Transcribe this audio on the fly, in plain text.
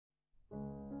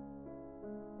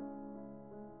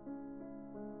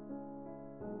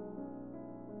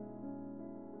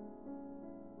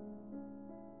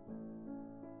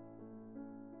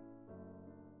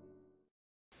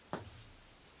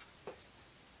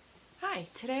Hi,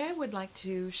 today I would like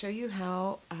to show you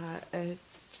how a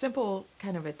simple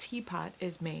kind of a teapot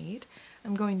is made.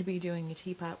 I'm going to be doing a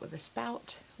teapot with a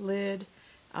spout, lid,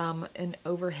 an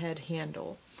overhead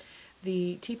handle.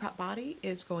 The teapot body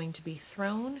is going to be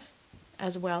thrown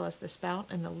as well as the spout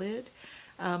and the lid.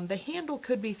 The handle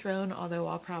could be thrown, although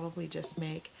I'll probably just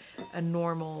make a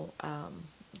normal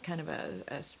kind of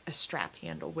a strap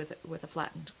handle with a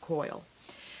flattened coil.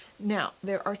 Now,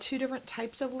 there are two different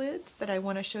types of lids that I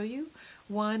want to show you.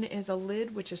 One is a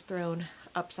lid which is thrown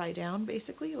upside down,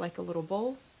 basically, like a little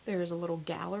bowl. There is a little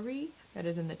gallery that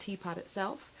is in the teapot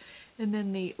itself, and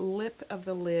then the lip of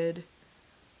the lid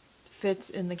fits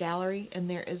in the gallery, and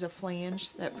there is a flange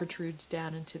that protrudes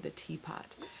down into the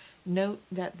teapot. Note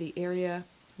that the area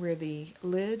where the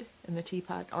lid and the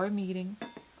teapot are meeting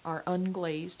are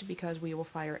unglazed because we will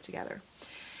fire it together.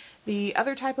 The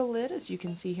other type of lid, as you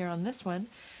can see here on this one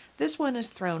is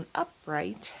thrown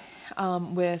upright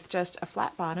with just a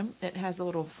flat bottom. It has a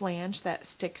little flange that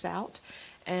sticks out,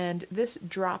 and this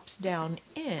drops down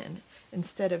in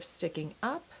instead of sticking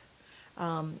up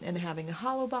and having a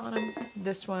hollow bottom.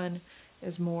 This one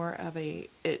is more of a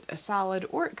solid,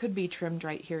 or it could be trimmed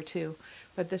right here too,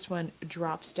 but this one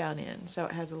drops down in, so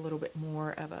it has a little bit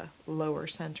more of a lower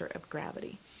center of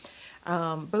gravity.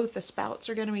 Both the spouts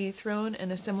are going to be thrown in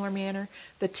a similar manner.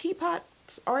 The teapots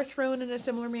are thrown in a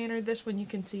similar manner. This one you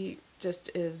can see just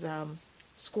is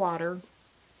squatter,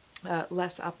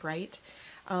 less upright,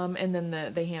 and then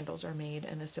the handles are made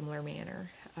in a similar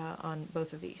manner on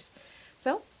both of these.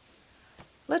 So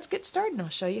let's get started and I'll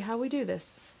show you how we do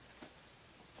this.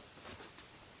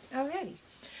 Alrighty,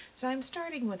 so I'm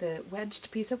starting with a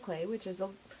wedged piece of clay, which is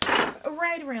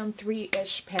right around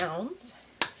 3-ish pounds.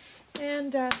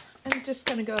 And I'm just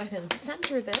going to go ahead and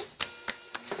center this.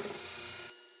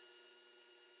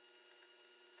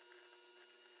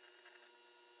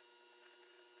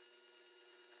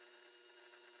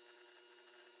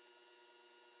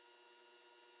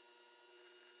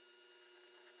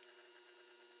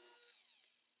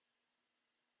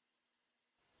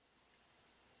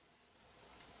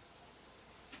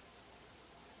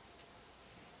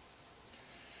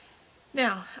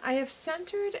 Now, I have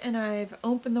centered and I've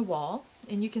opened the wall,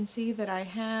 and you can see that I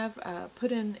have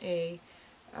put in a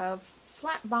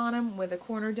flat bottom with a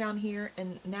corner down here,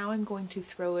 and now I'm going to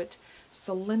throw it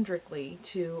cylindrically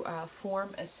to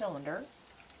form a cylinder.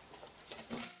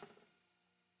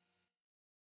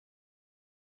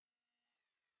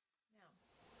 Now,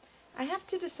 I have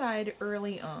to decide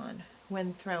early on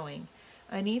when throwing.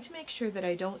 I need to make sure that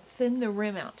I don't thin the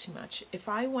rim out too much. If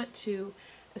I want to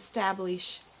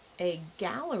establish a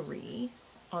gallery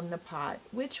on the pot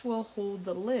which will hold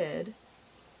the lid,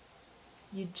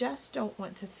 you just don't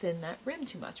want to thin that rim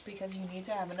too much, because you need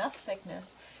to have enough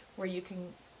thickness where you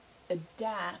can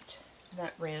adapt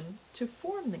that rim to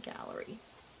form the gallery.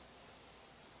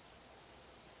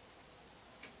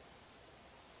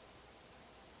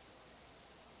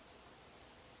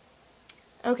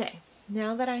 Okay,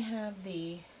 now that I have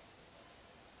the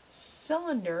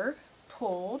cylinder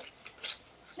pulled,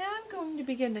 now I'm going to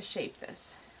begin to shape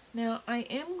this. Now I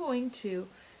am going to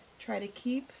try to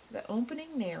keep the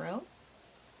opening narrow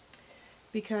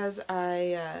because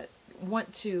I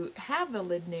want to have the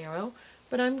lid narrow,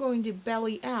 but I'm going to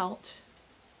belly out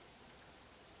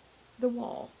the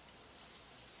wall.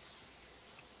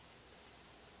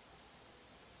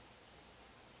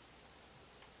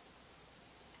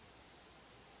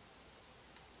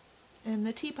 And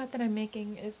the teapot that I'm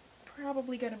making is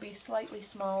probably going to be slightly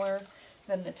smaller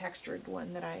than the textured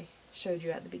one that I showed you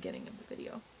at the beginning of the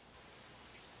video.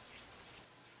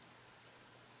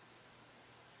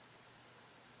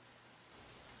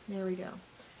 There we go.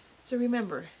 So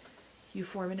remember, you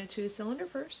form it into a cylinder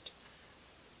first,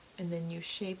 and then you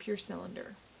shape your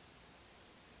cylinder.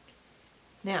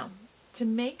 Now, to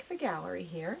make the gallery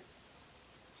here,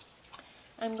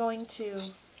 I'm going to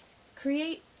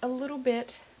create a little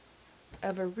bit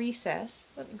of a recess.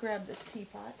 Let me grab this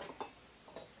teapot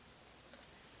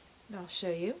and I'll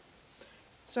show you.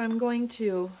 So I'm going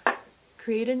to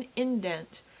create an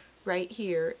indent right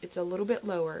here. It's a little bit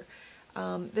lower.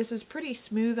 This is pretty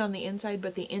smooth on the inside,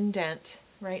 but the indent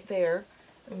right there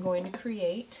I'm going to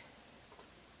create.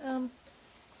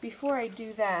 Before I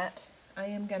do that, I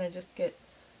am going to just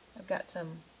I've got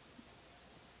some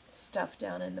stuff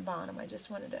down in the bottom. I just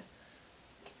wanted to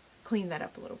clean that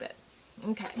up a little bit.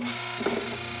 Okay.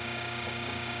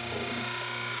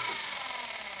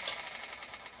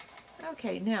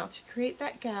 Okay, now to create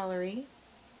that gallery,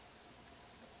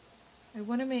 I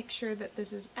want to make sure that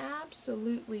this is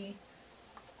absolutely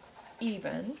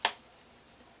even.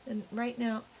 And right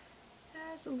now it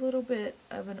has a little bit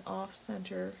of an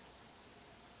off-center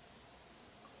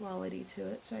quality to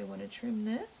it, so I want to trim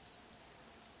this.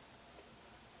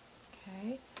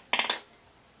 Okay.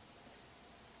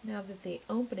 Now that the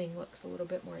opening looks a little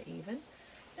bit more even,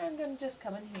 I'm going to just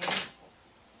come in here,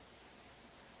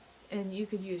 and you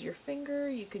could use your finger,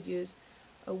 you could use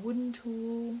a wooden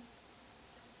tool.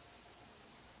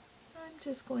 I'm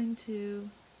just going to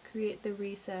create the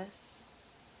recess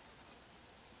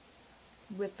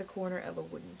with the corner of a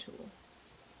wooden tool.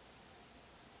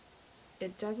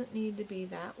 It doesn't need to be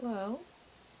that low,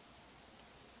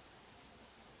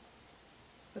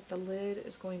 but the lid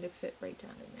is going to fit right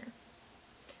down in there.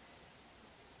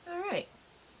 Alright,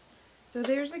 so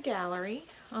there's a gallery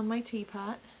on my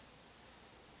teapot.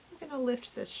 I'm going to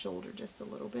lift this shoulder just a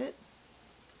little bit.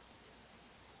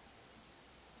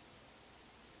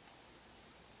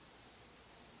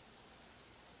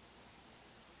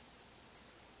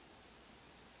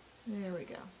 There we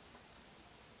go.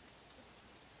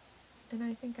 And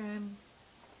I think I'm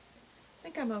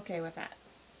okay with that.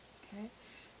 Okay.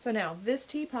 So now this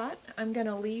teapot I'm going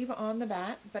to leave on the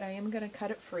bat, but I am going to cut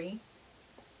it free.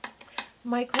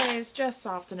 My clay is just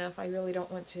soft enough. I really don't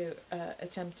want to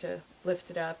attempt to lift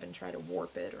it up and try to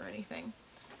warp it or anything.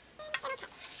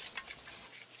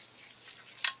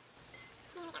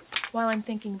 While I'm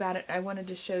thinking about it, I wanted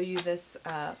to show you this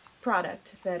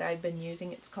product that I've been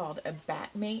using. It's called a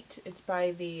Bat Mate. It's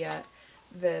by the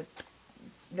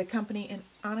company, and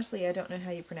honestly I don't know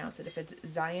how you pronounce it. If it's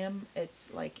Xiem,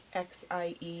 it's like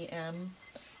X-I-E-M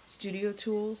Studio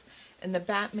Tools, and the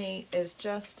Bat Mate is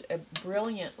just a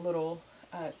brilliant little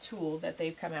tool that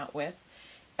they've come out with.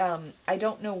 I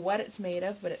don't know what it's made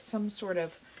of, but it's some sort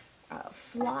of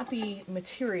floppy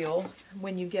material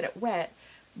when you get it wet,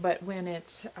 but when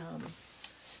it's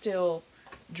still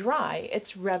dry,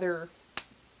 it's rather,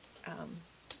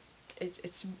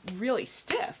 it's really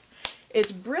stiff.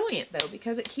 It's brilliant though,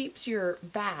 because it keeps your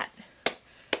bat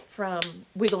from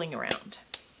wiggling around.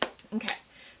 Okay,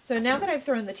 so now that I've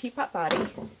thrown the teapot body,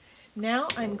 now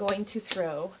I'm going to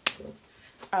throw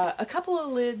a couple of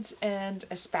lids and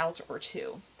a spout or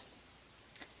two.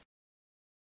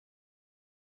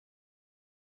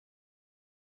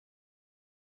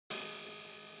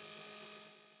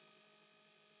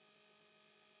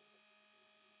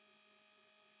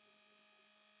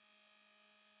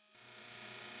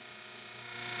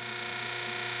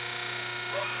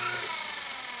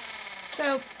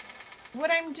 So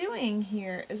what I'm doing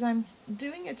here is I'm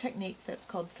doing a technique that's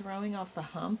called throwing off the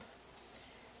hump,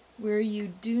 where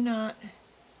you do not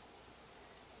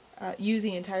use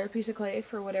the entire piece of clay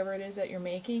for whatever it is that you're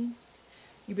making.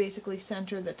 You basically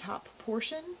center the top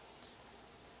portion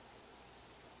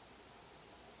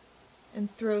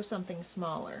and throw something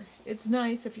smaller. It's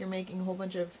nice if you're making a whole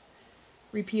bunch of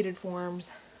repeated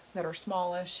forms that are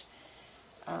smallish.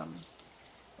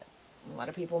 A lot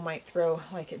of people might throw,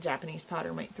 like a Japanese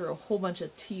potter might throw a whole bunch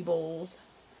of tea bowls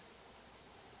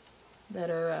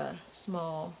that are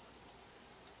small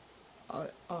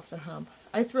off the hump.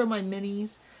 I throw my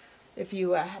minis. If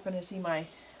you happen to see my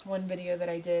one video that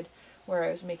I did where I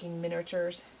was making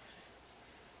miniatures,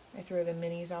 I throw the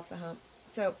minis off the hump.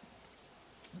 So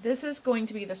this is going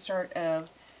to be the start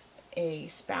of a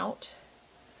spout.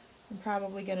 I'm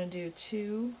probably going to do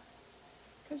two,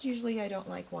 because usually I don't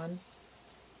like one.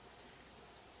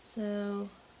 So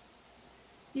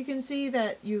you can see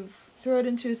that you throw it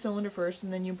into a cylinder first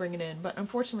and then you bring it in, but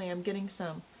unfortunately I'm getting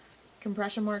some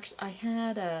compression marks. I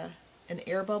had an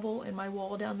air bubble in my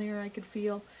wall down there I could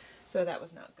feel, so that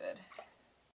was not good.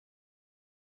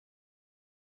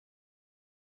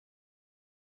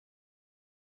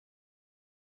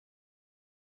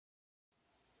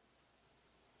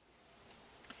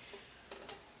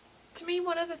 To me,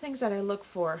 one of the things that I look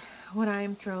for when I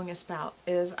am throwing a spout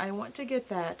is I want to get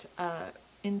that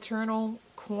internal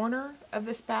corner of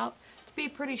the spout to be a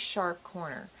pretty sharp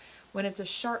corner. When it's a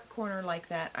sharp corner like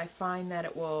that, I find that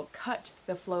it will cut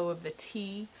the flow of the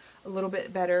tea a little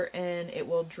bit better, and it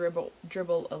will dribble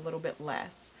a little bit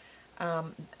less.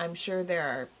 I'm sure there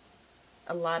are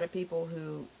a lot of people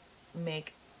who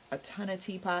make a ton of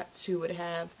teapots who would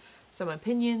have some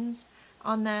opinions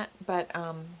on that, but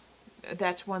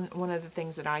that's one of the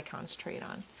things that I concentrate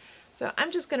on. So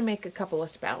I'm just going to make a couple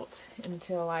of spouts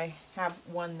until I have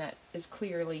one that is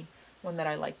clearly one that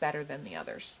I like better than the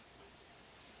others.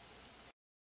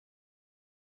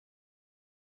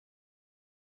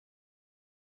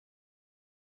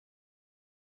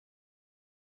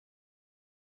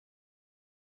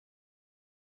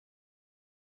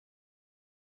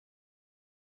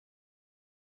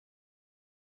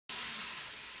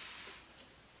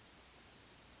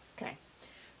 Okay,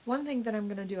 one thing that I'm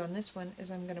going to do on this one is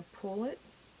I'm going to pull it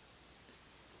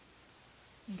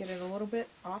and get it a little bit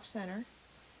off center.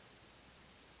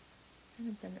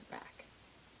 And bend it back.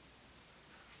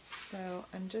 So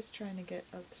I'm just trying to get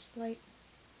a slight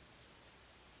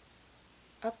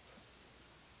up,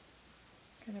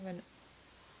 kind of an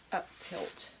up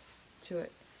tilt to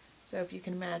it. So if you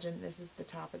can imagine, this is the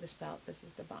top of the spout, this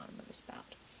is the bottom of the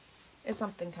spout. It's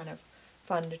something kind of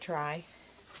fun to try,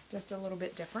 just a little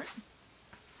bit different.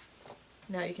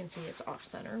 Now you can see it's off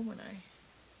center when I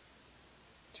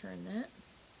turn that.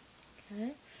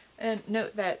 Okay, and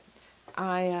note that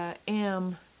I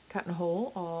am cutting a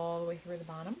hole all the way through the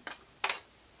bottom.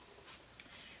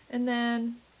 And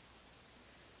then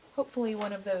hopefully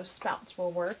one of those spouts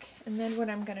will work. And then what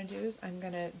I'm going to do is I'm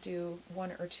going to do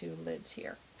 1 or 2 lids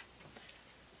here.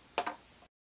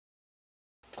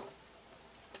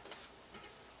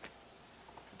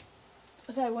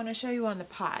 So I want to show you on the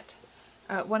pot.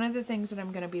 One of the things that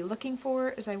I'm going to be looking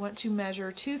for is I want to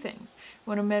measure 2 things. I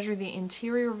want to measure the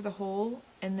interior of the hole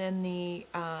and then the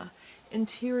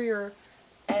interior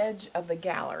edge of the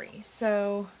gallery.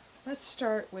 So let's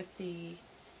start with the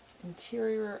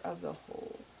interior of the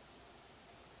hole.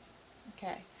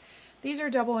 Okay, these are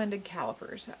double-ended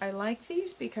calipers. I like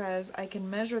these because I can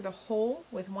measure the hole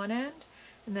with one end,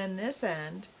 and then this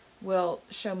end will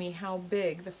show me how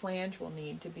big the flange will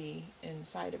need to be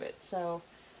inside of it. So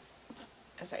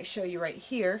as I show you right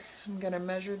here, I'm going to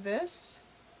measure this,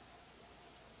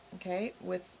 okay,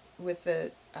 with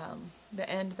the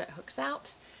end that hooks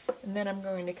out, and then I'm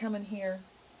going to come in here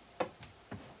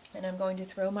and I'm going to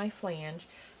throw my flange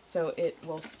so it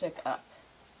will stick up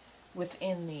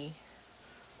within the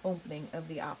opening of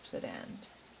the opposite end.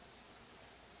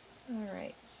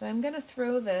 Alright, so I'm going to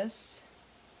throw this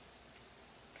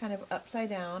kind of upside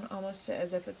down, almost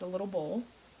as if it's a little bowl.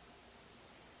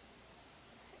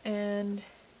 And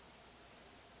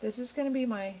this is going to be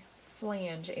my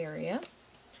flange area.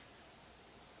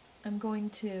 I'm going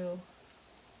to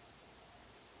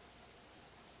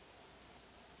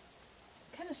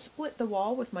kind of split the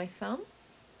wall with my thumb,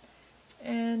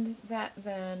 and that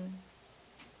then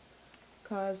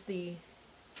cause the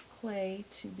clay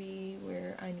to be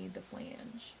where I need the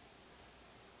flange.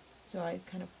 So I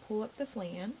kind of pull up the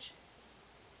flange,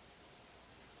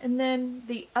 and then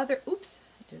the other, oops,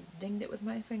 I just dinged it with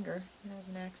my finger. That was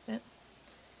an accident.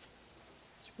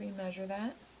 Let's remeasure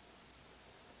that.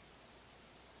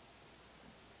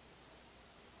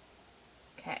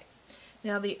 Okay,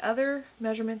 now the other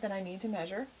measurement that I need to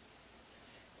measure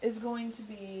is going to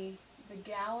be the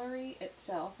gallery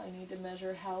itself. I need to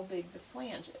measure how big the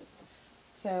flange is.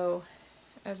 So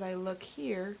as I look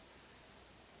here,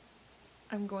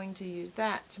 I'm going to use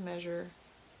that to measure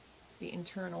the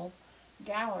internal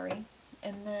gallery,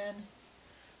 and then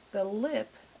the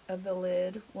lip of the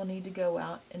lid will need to go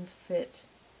out and fit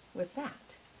with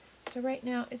that. So right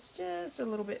now it's just a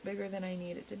little bit bigger than I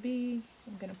need it to be.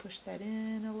 I'm going to push that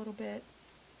in a little bit,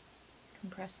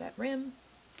 compress that rim.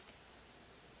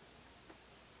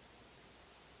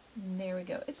 And there we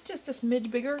go. It's just a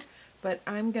smidge bigger, but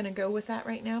I'm going to go with that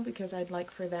right now because I'd like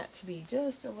for that to be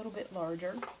just a little bit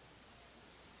larger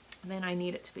than I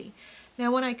need it to be.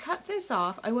 Now when I cut this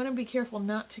off, I want to be careful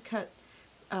not to cut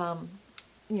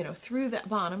you know, through that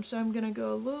bottom, so I'm going to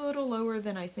go a little lower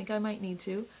than I think I might need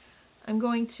to. I'm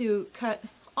going to cut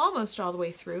almost all the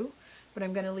way through, but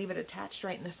I'm going to leave it attached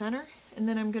right in the center, and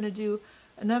then I'm going to do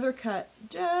another cut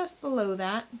just below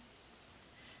that.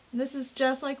 And this is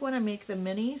just like when I make the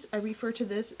minis. I refer to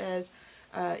this as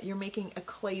you're making a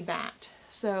clay bat.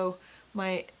 So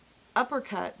my upper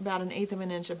cut, about 1/8 of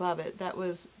an inch above it, that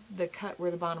was the cut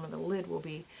where the bottom of the lid will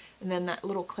be, and then that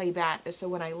little clay bat is so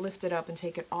when I lift it up and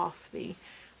take it off the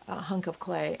hunk of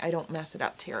clay, I don't mess it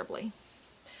up terribly.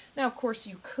 Now of course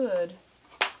you could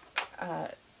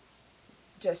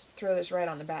just throw this right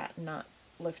on the bat and not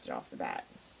lift it off the bat.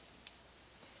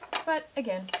 But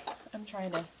again, I'm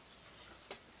trying to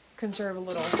conserve a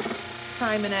little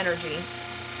time and energy.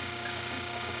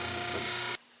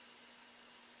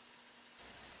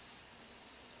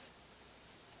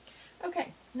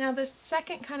 Okay, now the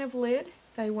second kind of lid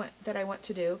that I want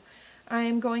to do, I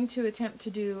am going to attempt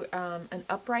to do an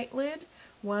upright lid,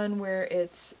 one where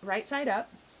it's right side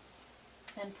up.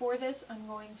 And for this, I'm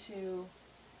going to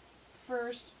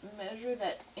first measure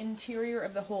that interior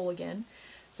of the hole again.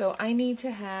 So I need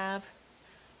to have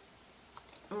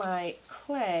my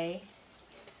clay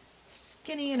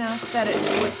skinny enough that it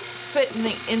would fit in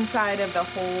the inside of the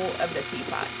hole of the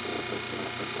teapot.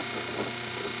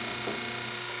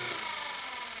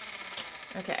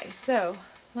 Okay, so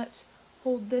let's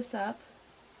hold this up.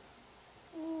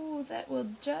 Ooh, that will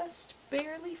just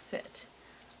barely fit.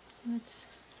 Let's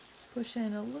push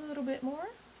in a little bit more.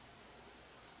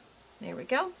 There we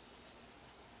go.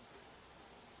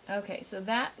 Okay, so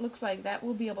that looks like that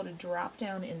will be able to drop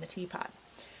down in the teapot.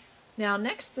 Now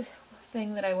next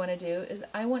thing that I want to do is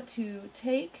I want to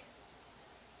take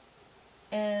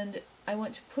and I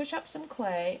want to push up some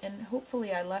clay, and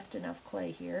hopefully I left enough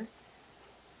clay here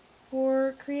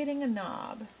for creating a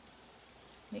knob.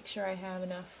 Make sure I have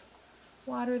enough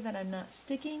water that I'm not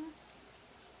sticking.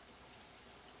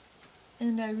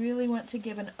 And I really want to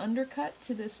give an undercut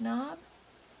to this knob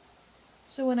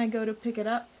so when I go to pick it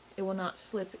up it will not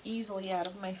slip easily out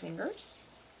of my fingers.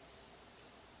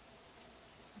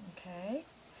 Okay,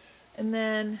 and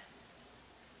then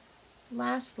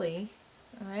lastly,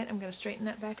 alright, I'm going to straighten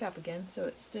that back up again so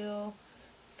it still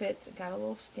fits. It got a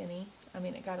little skinny,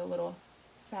 it got a little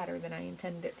fatter than I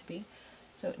intended it to be,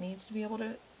 so it needs to be able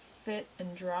to fit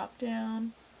and drop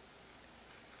down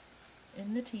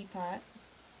in the teapot,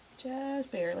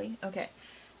 just barely. Okay,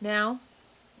 now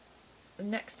the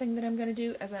next thing that I'm going to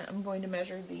do is I'm going to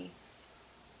measure the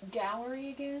gallery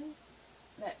again,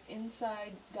 that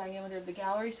inside diameter of the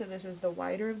gallery, so this is the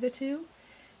wider of the two,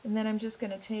 and then I'm just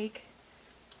going to take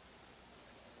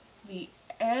the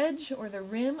edge or the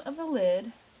rim of the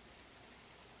lid,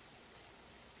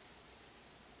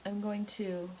 I'm going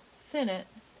to thin it,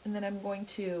 and then I'm going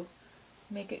to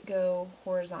make it go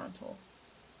horizontal,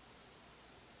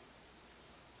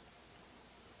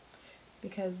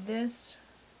 because this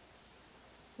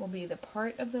will be the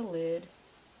part of the lid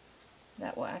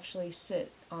that will actually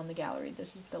sit on the gallery.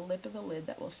 This is the lip of the lid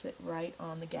that will sit right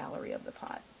on the gallery of the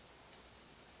pot.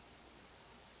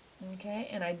 Okay,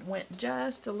 and I went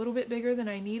just a little bit bigger than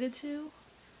I needed to,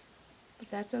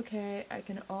 but that's okay. I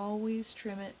can always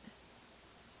trim it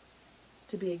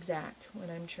to be exact when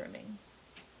I'm trimming.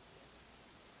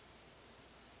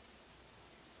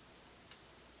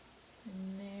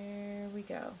 And there we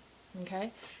go.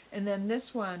 Okay, and then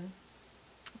this one,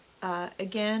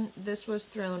 again, this was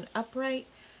thrown upright,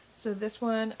 so this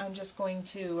one I'm just going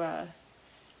to,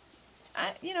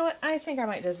 you know what, I think I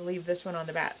might just leave this one on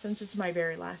the bat since it's my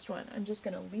very last one. I'm just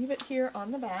going to leave it here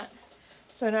on the bat.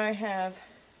 So now I have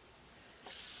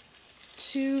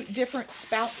two different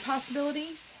spout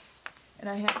possibilities, and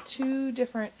I have two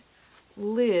different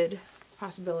lid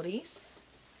possibilities.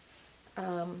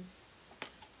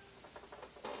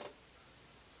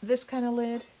 This kind of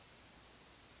lid,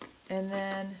 and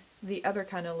then the other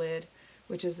kind of lid,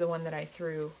 which is the one that I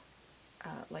threw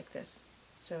like this.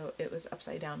 So it was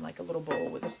upside down like a little bowl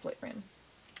with a split rim.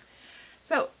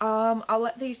 So I'll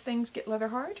let these things get leather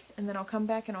hard, and then I'll come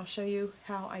back and I'll show you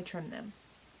how I trim them.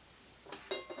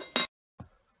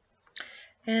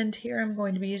 And here I'm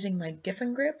going to be using my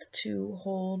Giffen grip to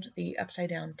hold the upside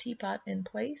down teapot in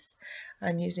place.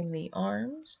 I'm using the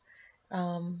arms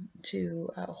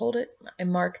to hold it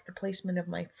and mark the placement of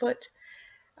my foot.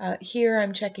 Here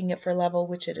I'm checking it for level,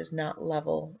 which it is not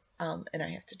level, and I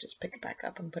have to just pick it back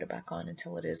up and put it back on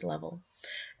until it is level.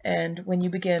 And when you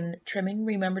begin trimming,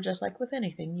 remember, just like with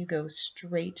anything, you go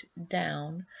straight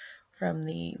down from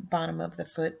the bottom of the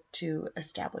foot to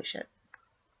establish it.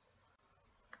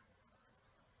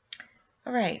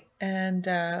 Alright, and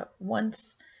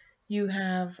once you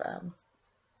have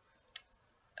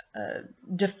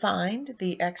defined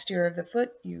the exterior of the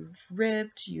foot, you've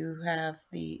ribbed, you have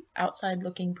the outside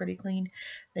looking pretty clean,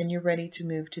 then you're ready to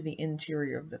move to the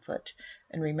interior of the foot.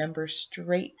 And remember,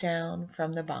 straight down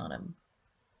from the bottom.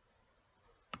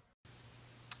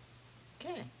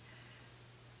 Okay,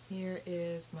 here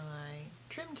is my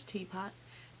trimmed teapot.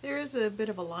 There is a bit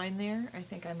of a line there. I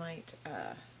think I might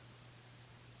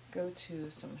go to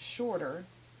some shorter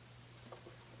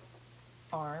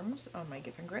arms on my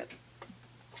Giffen grip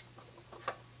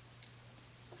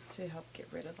to help get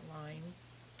rid of the line,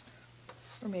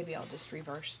 or maybe I'll just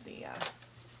reverse the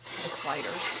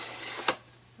sliders.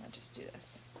 I'll just do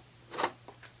this.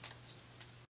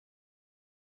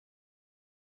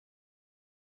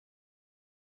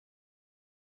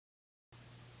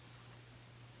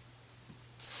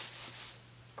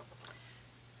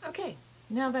 Okay,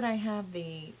 now that I have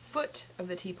the foot of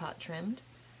the teapot trimmed,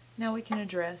 now we can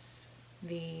address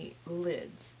the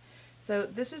lids. So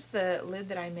this is the lid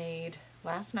that I made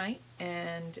last night,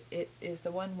 and it is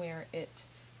the one where it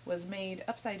was made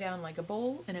upside down like a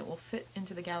bowl, and it will fit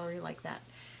into the gallery like that.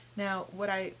 Now what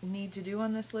I need to do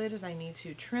on this lid is I need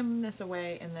to trim this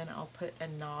away, and then I'll put a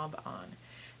knob on.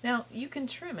 Now you can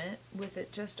trim it with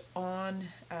it just on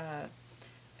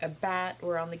a bat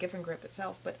or on the Giffen grip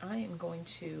itself, but I am going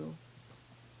to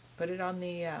put it on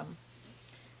the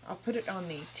I'll put it on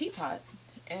the teapot,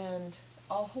 and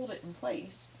I'll hold it in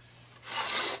place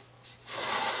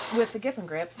with the Giffen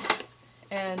grip.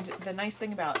 And the nice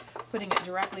thing about putting it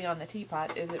directly on the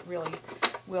teapot is it really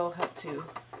will help to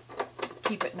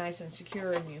keep it nice and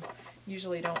secure, and you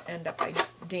usually don't end up by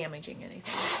damaging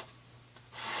anything.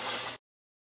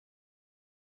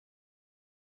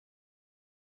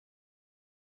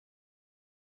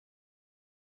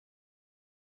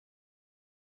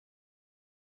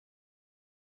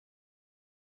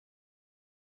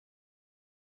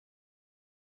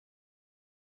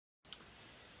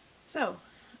 So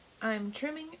I'm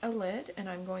trimming a lid, and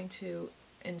I'm going to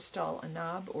install a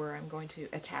knob, or I'm going to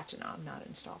attach a knob, not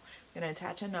install. I'm going to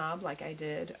attach a knob like I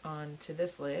did onto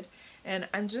this lid, and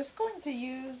I'm just going to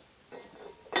use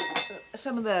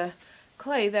some of the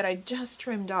clay that I just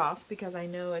trimmed off because I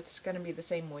know it's going to be the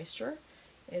same moisture.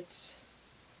 It's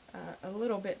a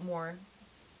little bit more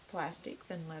plastic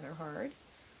than leather hard,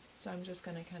 so I'm just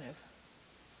going to kind of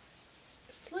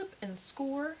slip and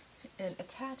score and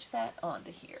attach that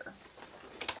onto here.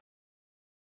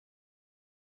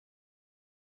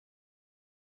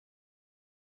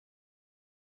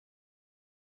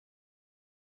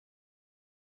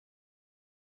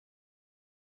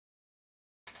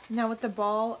 Now with the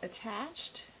ball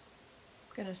attached,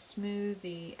 I'm going to smooth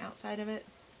the outside of it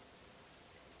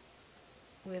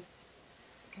with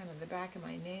kind of the back of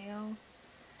my nail.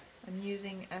 I'm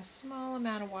using a small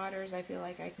amount of water as I feel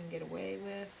like I can get away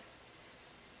with.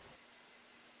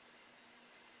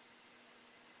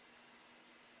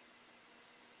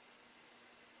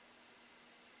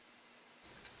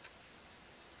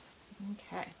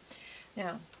 Okay,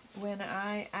 now when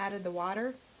I added the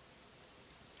water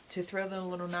to throw the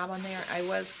little knob on there, I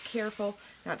was careful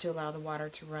not to allow the water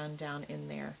to run down in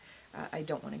there. I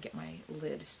don't want to get my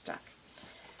lid stuck.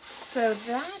 So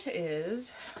that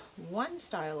is one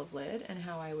style of lid and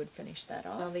how I would finish that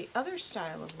off. Now the other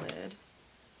style of lid,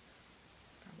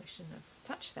 probably shouldn't have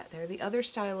touched that there, the other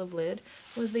style of lid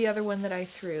was the other one that I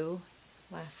threw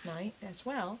last night as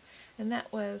well, and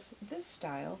that was this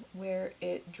style where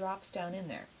it drops down in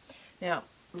there. Now,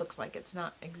 looks like it's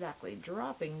not exactly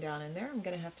dropping down in there. I'm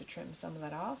going to have to trim some of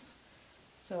that off.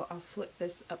 So I'll flip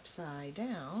this upside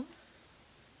down.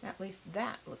 At least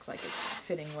that looks like it's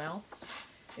fitting well.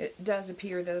 It does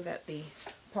appear though that the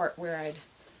part where I'd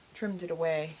trimmed it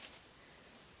away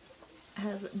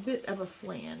has a bit of a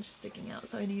flange sticking out,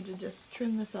 so I need to just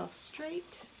trim this off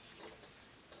straight,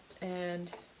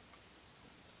 and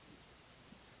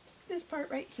this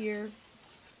part right here,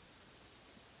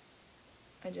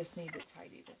 I just need to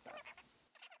tidy this up.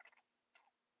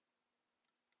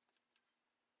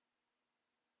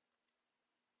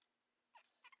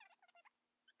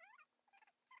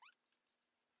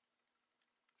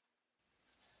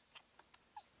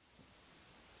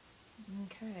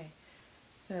 Okay,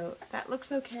 so that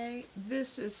looks okay.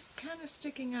 This is kind of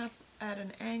sticking up at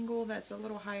an angle that's a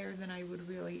little higher than I would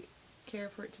really care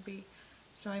for it to be,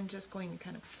 so I'm just going to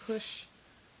kind of push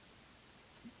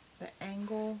the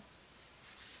angle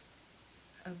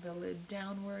of the lid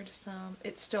downward some.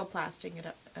 It's still plastic it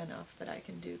up enough that I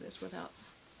can do this without.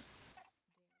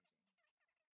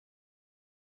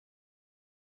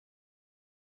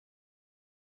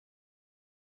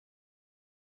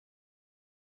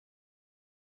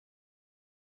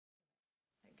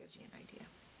 That gives you an idea.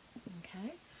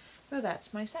 Okay, so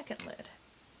that's my second lid.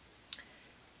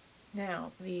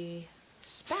 Now the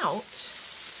spout,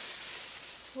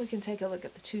 we can take a look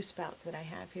at the two spouts that I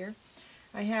have here.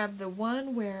 I have the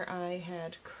one where I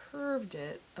had curved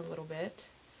it a little bit,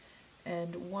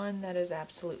 and one that is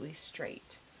absolutely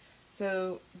straight.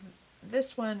 So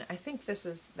this one, I think this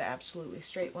is the absolutely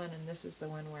straight one, and this is the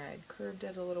one where I'd curved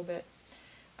it a little bit.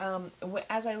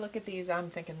 As I look at these, I'm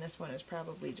thinking this one is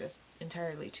probably just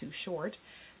entirely too short.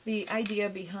 The idea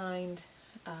behind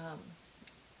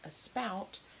a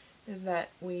spout is that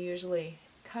we usually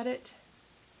cut it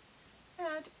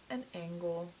at an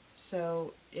angle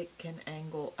so it can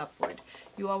angle upward.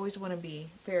 You always want to be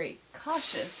very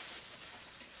cautious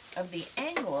of the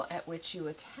angle at which you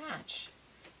attach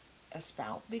a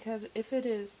spout, because if it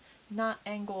is not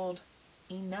angled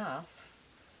enough,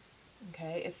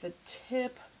 okay, if the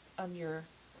tip of your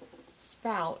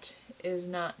spout is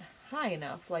not high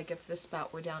enough, like if the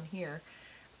spout were down here,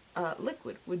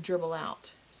 liquid would dribble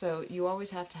out. So you always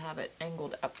have to have it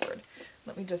angled upward.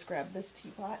 Let me just grab this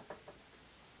teapot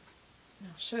and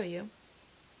I'll show you.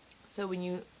 So when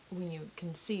you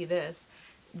can see this,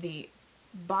 the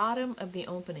bottom of the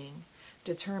opening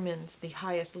determines the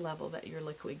highest level that your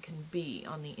liquid can be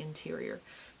on the interior.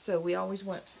 So we always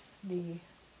want the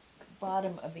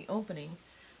bottom of the opening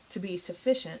to be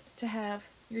sufficient to have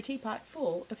your teapot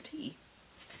full of tea.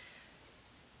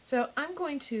 So I'm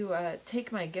going to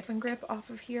take my Giffen grip off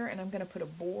of here, and I'm going to put a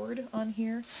board on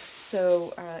here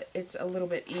so it's a little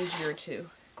bit easier to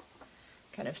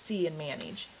kind of see and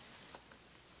manage.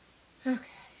 Okay.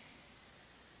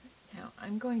 Now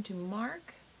I'm going to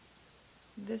mark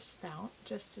this spout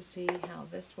just to see how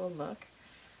this will look.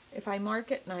 If I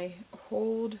mark it and I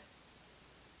hold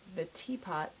the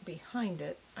teapot behind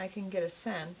it, I can get a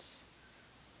sense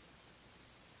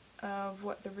of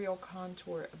what the real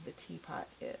contour of the teapot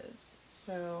is.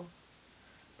 So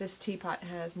this teapot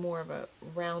has more of a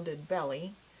rounded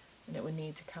belly, and it would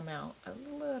need to come out a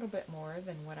little bit more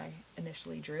than what I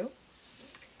initially drew.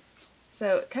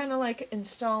 So kind of like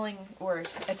installing, or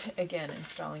again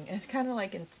installing, it's kind of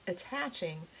like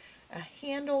attaching a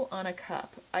handle on a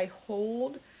cup. I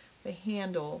hold the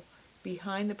handle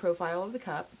behind the profile of the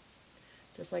cup,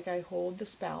 just like I hold the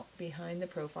spout behind the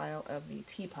profile of the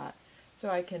teapot, so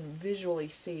I can visually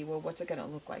see, well, what's it going to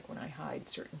look like when I hide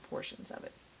certain portions of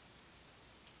it.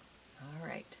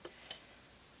 Alright,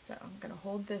 so I'm going to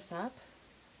hold this up,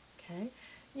 okay?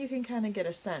 You can kind of get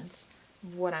a sense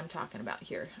of what I'm talking about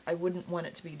here. I wouldn't want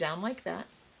it to be down like that.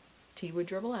 Tea would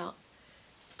dribble out.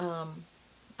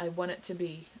 I want it to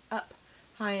be up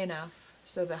high enough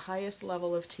so the highest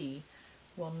level of tea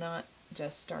will not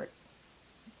just start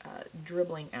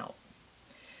dribbling out.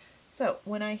 So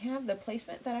when I have the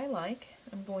placement that I like,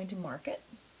 I'm going to mark it.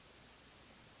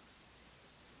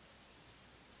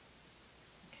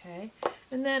 Okay,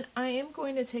 and then I am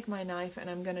going to take my knife and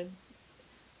I'm going to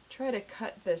try to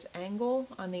cut this angle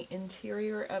on the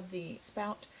interior of the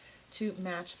spout to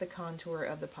match the contour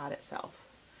of the pot itself.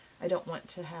 I don't want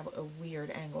to have a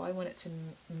weird angle. I want it to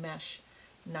mesh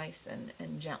nice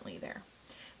and gently there.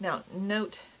 Now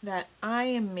note that I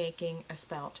am making a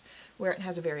spout where it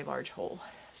has a very large hole.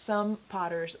 Some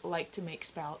potters like to make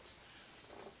spouts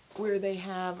where they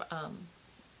have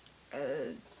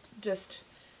just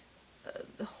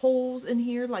holes in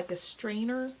here like a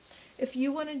strainer. If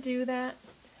you want to do that,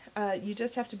 you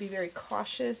just have to be very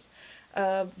cautious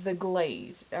of the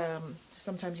glaze.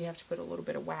 Sometimes you have to put a little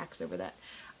bit of wax over that.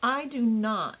 I do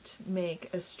not make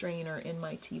a strainer in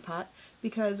my teapot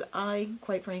because I,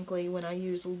 quite frankly, when I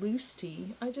use loose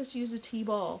tea, I just use a tea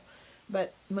ball.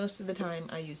 But most of the time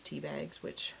I use tea bags,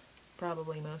 which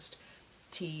probably most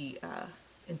tea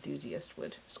enthusiasts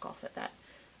would scoff at that.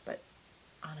 But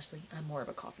honestly, I'm more of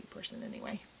a coffee person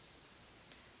anyway.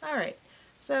 Alright,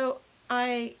 so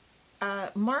I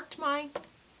marked my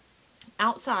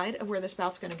outside of where the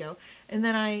spout's going to go, and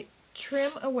then I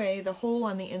trim away the hole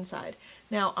on the inside.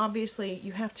 Now obviously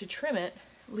you have to trim it,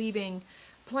 leaving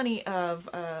plenty of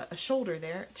a shoulder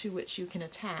there to which you can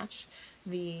attach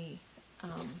the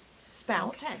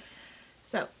spout. Okay.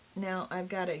 So now I've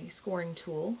got a scoring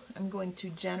tool. I'm going to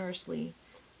generously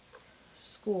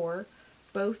score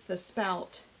both the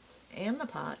spout and the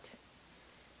pot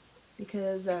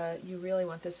because you really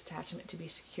want this attachment to be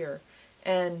secure.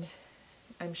 And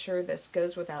I'm sure this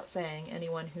goes without saying,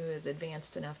 anyone who is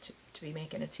advanced enough to be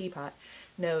making a teapot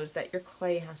knows that your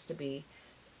clay has to be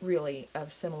really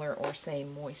of similar or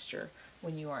same moisture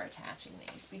when you are attaching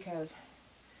these, because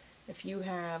if you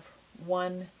have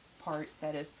one part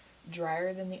that is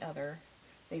drier than the other,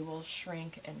 they will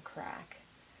shrink and crack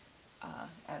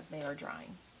as they are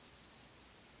drying.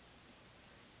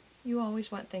 You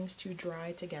always want things to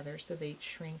dry together so they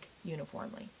shrink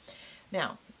uniformly.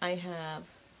 Now, I have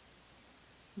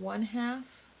 1/2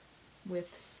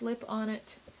 with slip on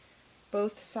it.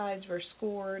 Both sides were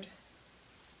scored.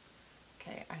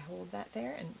 Okay, I hold that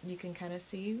there, and you can kind of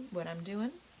see what I'm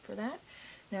doing for that.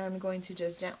 Now I'm going to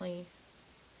just gently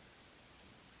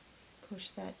push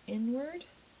that inward.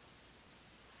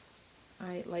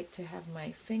 I like to have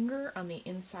my finger on the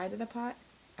inside of the pot.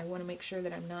 I want to make sure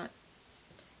that I'm not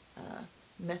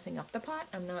messing up the pot.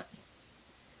 I'm not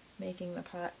making the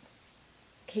pot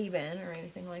cave in or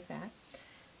anything like that.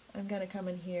 I'm going to come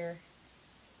in here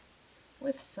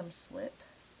with some slip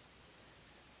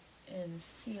and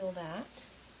seal that.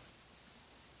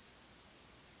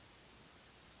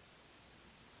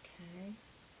 Okay.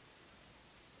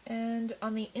 And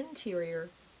on the interior,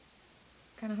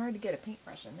 kind of hard to get a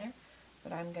paintbrush in there,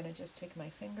 but I'm going to just take my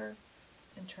finger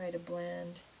and try to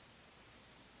blend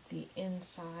the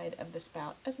inside of the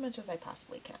spout as much as I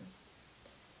possibly can.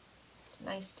 It's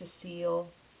nice to seal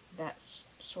that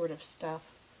sort of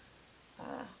stuff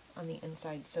on the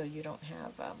inside so you don't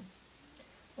have,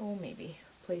 maybe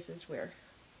places where,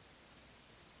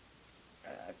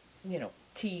 you know,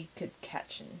 tea could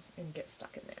catch and get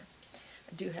stuck in there.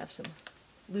 I do have some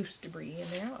loose debris in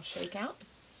there I'll shake out.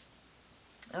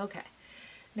 Okay,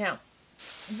 now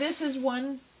this is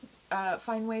one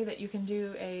fine way that you can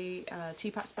do a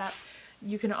teapot spout.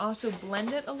 You can also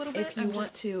blend it a little bit. If you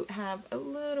want to have a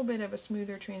little bit of a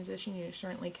smoother transition, you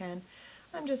certainly can.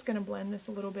 I'm just going to blend this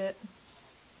a little bit.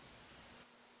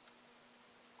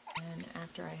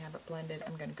 after I have it blended,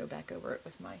 I'm going to go back over it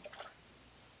with my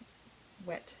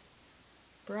wet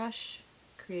brush,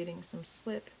 creating some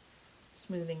slip,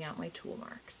 smoothing out my tool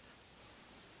marks.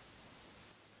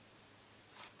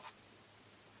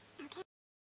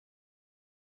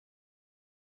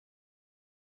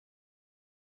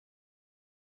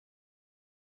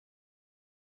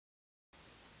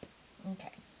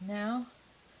 Okay, now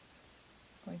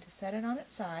I'm going to set it on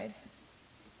its side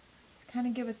to kind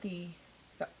of give it the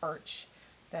arch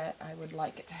that I would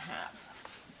like it to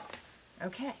have.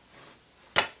 Okay,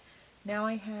 now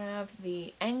I have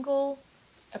the angle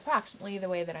approximately the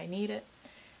way that I need it.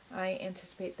 I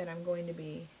anticipate that I'm going to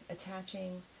be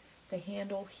attaching the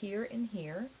handle here and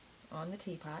here on the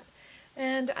teapot,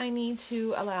 and I need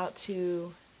to allow it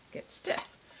to get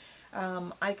stiff.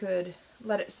 I could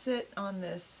let it sit on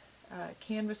this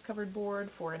canvas covered board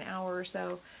for an hour or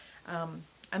so.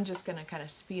 I'm just going to kind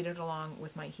of speed it along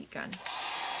with my heat gun.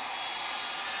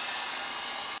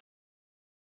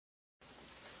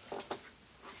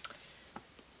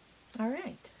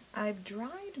 Alright, I've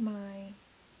dried my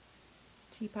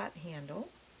teapot handle,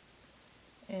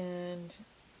 and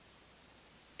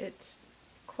it's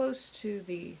close to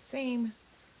the same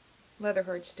leather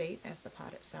hard state as the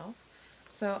pot itself.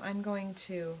 So I'm going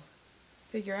to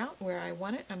figure out where I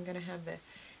want it. I'm going to have the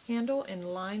handle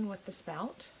in line with the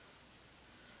spout.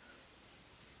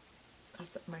 I'll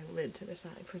set my lid to the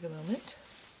side for the moment.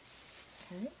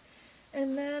 Okay.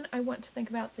 And then I want to think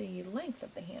about the length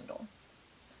of the handle.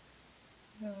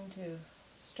 I'm going to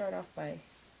start off by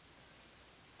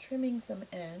trimming some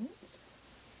ends,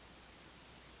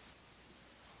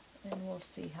 and we'll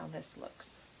see how this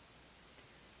looks.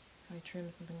 If I trim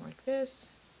something like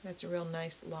this, that's a real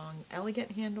nice, long,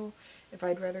 elegant handle. If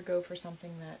I'd rather go for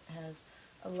something that has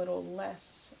a little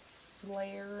less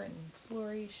flair and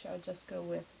flourish, I'll just go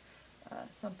with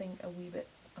something a wee bit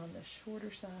on the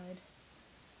shorter side.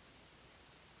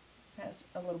 Has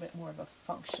a little bit more of a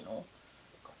functional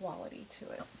quality to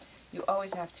it. You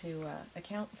always have to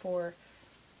account for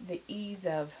the ease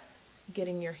of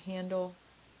getting your handle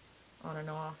on and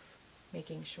off,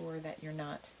 making sure that you're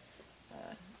not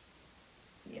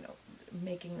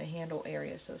making the handle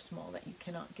area so small that you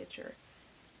cannot get your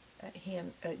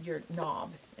your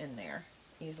knob in there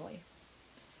easily.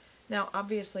 Now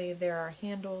obviously there are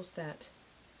handles that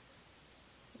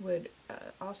would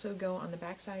also go on the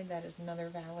back side. That is another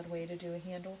valid way to do a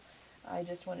handle. I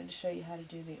just wanted to show you how to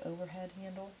do the overhead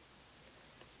handle.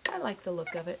 I like the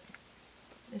look of it.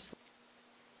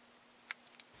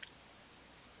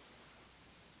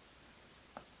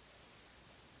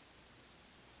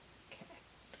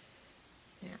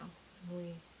 Now, when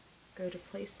we go to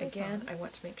place again, I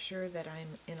want to make sure that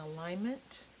I'm in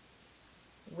alignment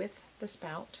with the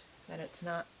spout, that it's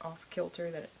not off kilter,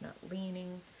 that it's not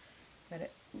leaning, that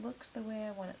it looks the way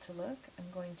I want it to look. I'm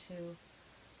going to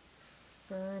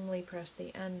firmly press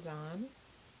the ends on,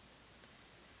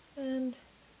 and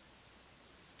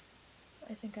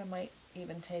I think I might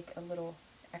even take a little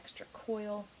extra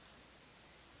coil,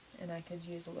 and I could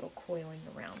use a little coiling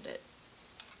around it.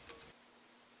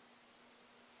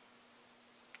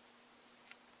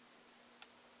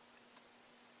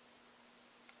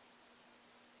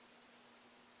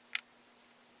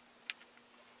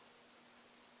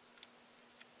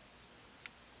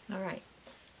 Alright,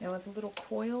 now with the little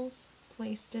coils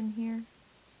placed in here,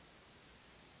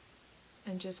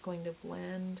 I'm just going to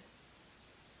blend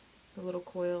the little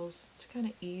coils to kind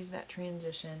of ease that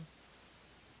transition,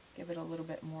 give it a little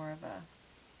bit more of a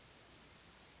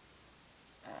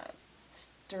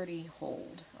sturdy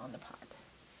hold on the pot.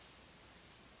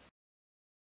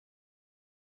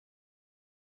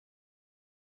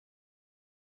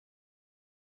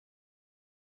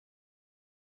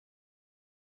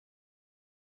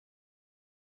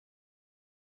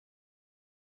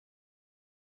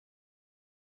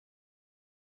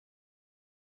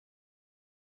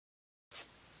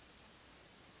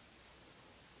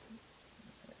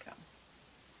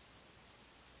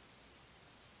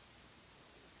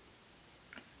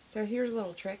 So here's a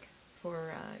little trick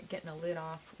for getting a lid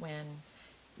off when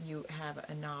you have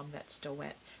a knob that's still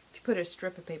wet. If you put a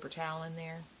strip of paper towel in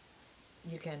there,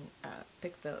 you can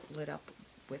pick the lid up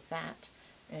with that,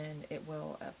 and it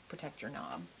will protect your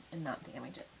knob and not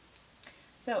damage it.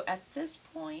 So at this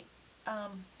point,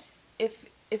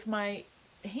 if my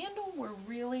handle were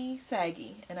really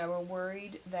saggy and I were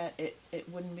worried that it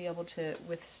wouldn't be able to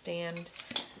withstand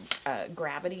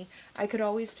gravity, I could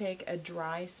always take a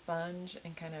dry sponge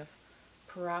and kind of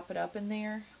prop it up in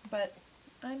there, but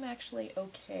I'm actually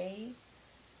okay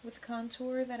with the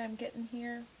contour that I'm getting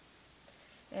here,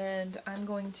 and I'm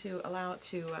going to allow it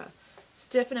to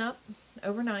stiffen up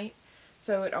overnight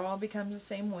So it all becomes the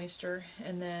same moisture,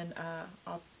 and then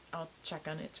I'll check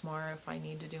on it tomorrow if I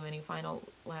need to do any final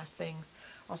last things.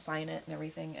 I'll sign it and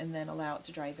everything, and then allow it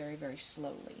to dry very, very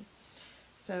slowly.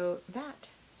 So that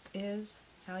is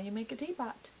how you make a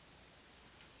teapot.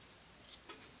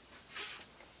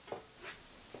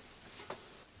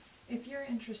 If you're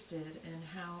interested in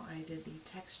how I did the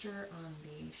texture on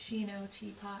the Shino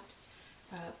teapot,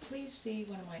 please see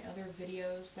one of my other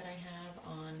videos that I have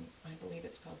on, I believe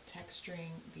it's called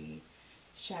Texturing the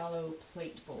Shallow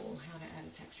Plate Bowl, how to add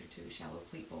a texture to a shallow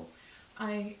plate bowl.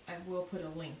 I will put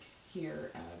a link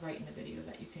here right in the video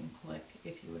that you can click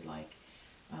if you would like,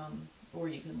 or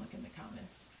you can look in the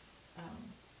comments,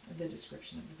 the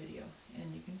description of the video,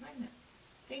 and you can find that.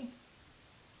 Thanks!